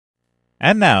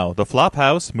And now, the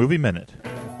Flophouse Movie Minute.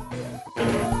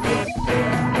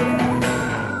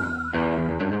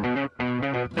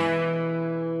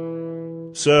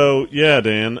 So, yeah,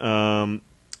 Dan,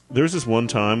 there was this one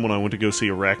time when I went to go see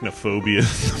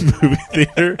Arachnophobia in the movie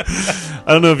theater.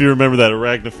 I don't know if you remember that,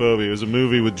 Arachnophobia. It was a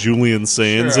movie with Julian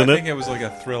Sands in it. I think it was like a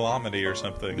thrillamedy or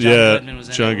something. John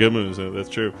Goodman was in it. That's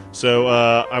true. So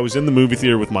I was in the movie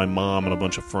theater with my mom and a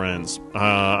bunch of friends.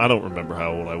 I don't remember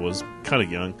how old I was. Kind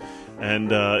of young.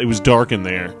 And it was dark in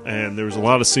there, and there was a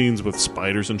lot of scenes with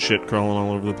spiders and shit crawling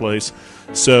all over the place.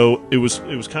 So it was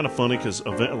kind of funny because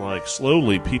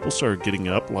slowly people started getting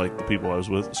up, like the people I was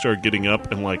with started getting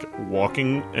up and like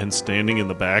walking and standing in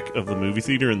the back of the movie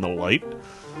theater in the light.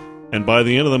 And by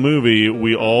the end of the movie,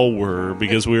 we all were,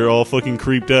 because we were all fucking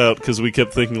creeped out because we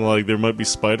kept thinking like there might be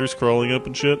spiders crawling up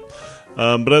and shit.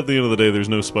 But at the end of the day, there's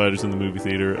no spiders in the movie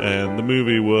theater, and the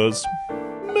movie was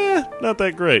not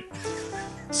that great.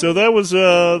 So that was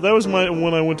my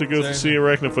when I went to go see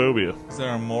Arachnophobia. Is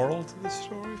there a moral to this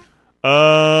story?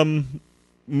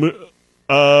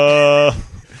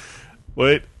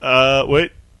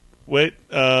 Wait.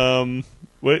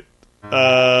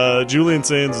 Julian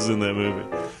Sands is in that movie.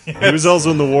 Yes. He was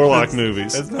also in the Warlock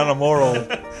movies. That's not a moral.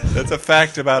 That's a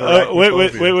fact about it.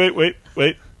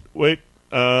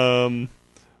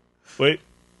 Wait.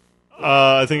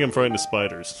 I think I'm frightened of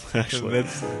spiders, actually.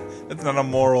 That's not a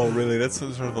moral, really. That's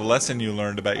sort of a lesson you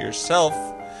learned about yourself,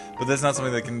 but that's not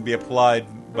something that can be applied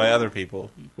by other people.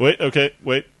 Wait. If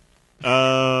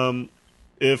you're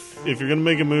going to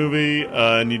make a movie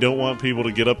and you don't want people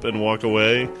to get up and walk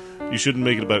away, you shouldn't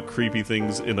make it about creepy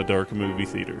things in a dark movie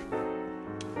theater.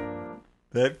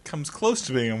 That comes close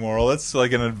to being a moral. That's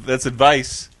like that's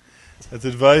advice. That's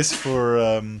advice for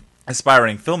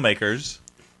aspiring filmmakers.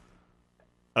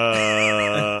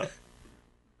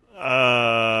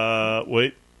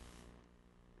 Wait.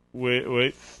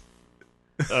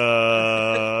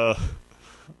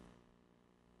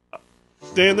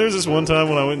 Dan, there's this one time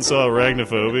when I went and saw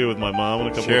Arachnophobia with my mom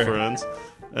and a couple of friends,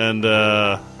 and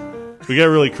we got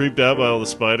really creeped out by all the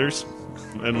spiders,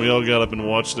 and we all got up and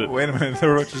watched it. Wait a minute, there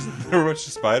were a bunch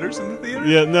of spiders in the theater?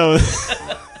 Yeah, no.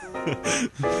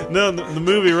 No, the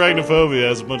movie Arachnophobia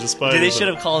has a bunch of spiders. They should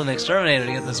have called an exterminator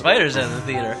to get the spiders out of the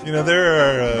theater. You know,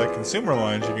 there are consumer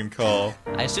lines you can call.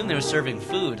 I assume they were serving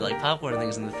food, like popcorn and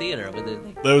things in the theater, but they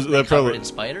that covered in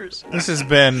spiders. This has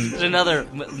been another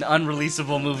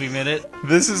unreleasable movie minute.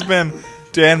 This has been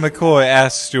Dan McCoy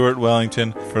Asks Stuart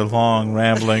Wellington for long,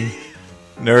 rambling,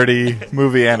 nerdy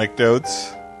movie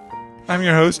anecdotes. I'm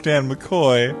your host, Dan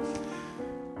McCoy.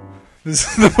 This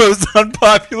is the most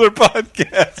unpopular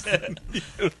podcast in the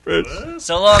universe.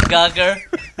 So long, Gawker.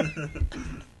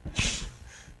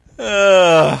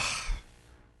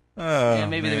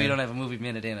 Maybe we don't have a movie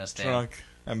minute in us, Dan.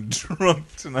 I'm drunk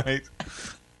tonight.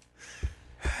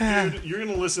 Dude, you're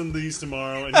going to listen to these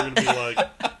tomorrow and you're going to be like,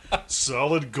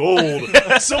 solid gold.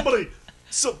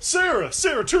 Sarah,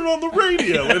 turn on the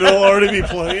radio. And it'll already be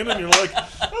playing and you're like,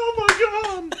 oh my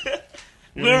God.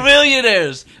 We're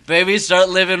millionaires. Baby, start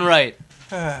living right.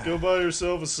 Go buy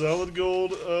yourself a solid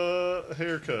gold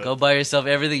haircut. Go buy yourself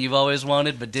everything you've always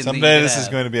wanted but didn't think you Someday this have. is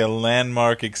going to be a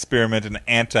landmark experiment in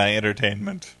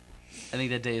anti-entertainment. I think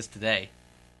that day is today.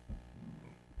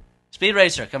 Speed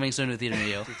Racer, coming soon to a theater near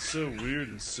you. It's so weird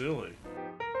and silly.